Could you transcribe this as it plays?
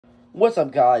What's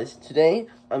up, guys? Today,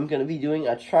 I'm gonna be doing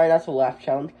a try not to laugh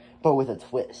challenge, but with a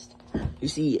twist. You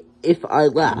see, if I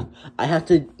laugh, I have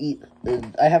to eat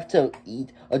a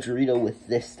Dorito with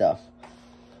this stuff.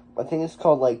 I think it's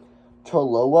called, like,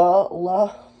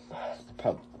 Cholula.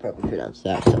 Probably pronounced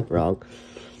that stuff wrong.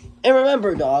 And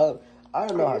remember, dog, I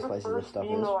don't know how spicy this stuff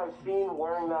is. I've seen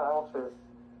wearing that outfit.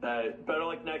 Hey, better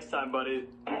luck next time, buddy.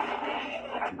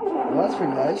 Well, that's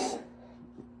pretty nice.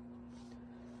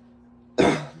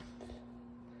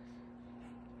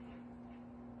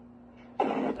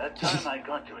 That time I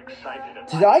got you excited.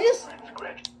 Did I just?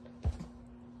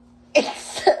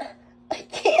 It's. I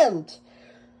can't.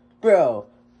 Bro,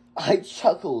 I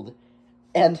chuckled.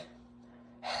 And.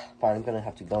 Fine, I'm gonna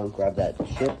have to go and grab that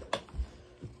chip.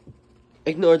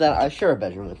 Ignore that, I share a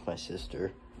bedroom with my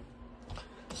sister.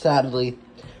 Sadly.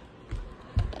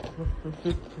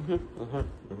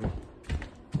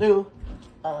 No,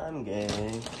 I'm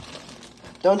gay.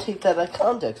 Don't take that out of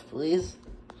context, please.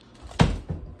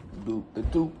 I'm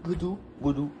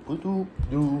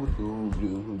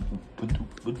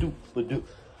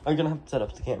gonna have to set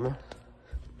up the camera.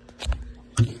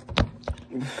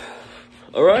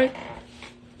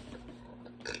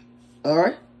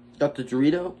 Alright, got the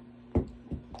Dorito.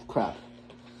 Crap.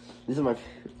 This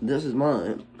is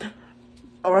mine.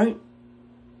 Alright.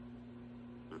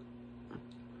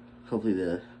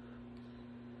 Hopefully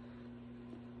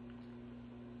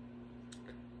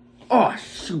oh,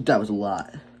 shoot, that was a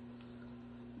lot.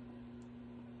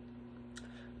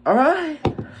 Alright.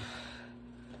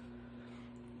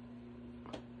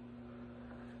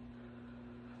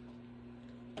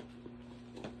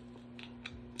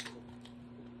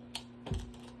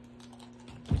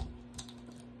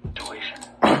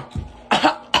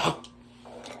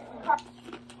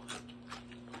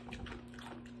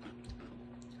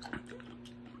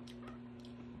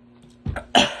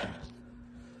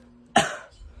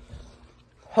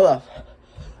 Hold up.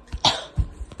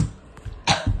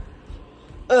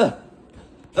 Oh.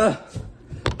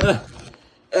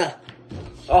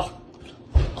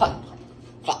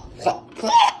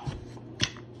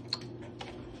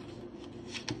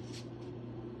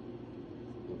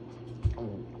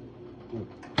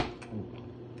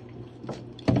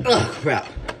 Oh, crap.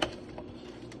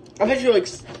 I bet you're like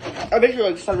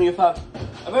 75.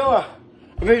 I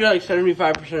bet you're like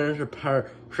 75% of the power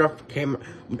stuff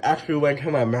actually went to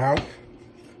my mouth.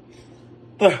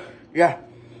 But yeah.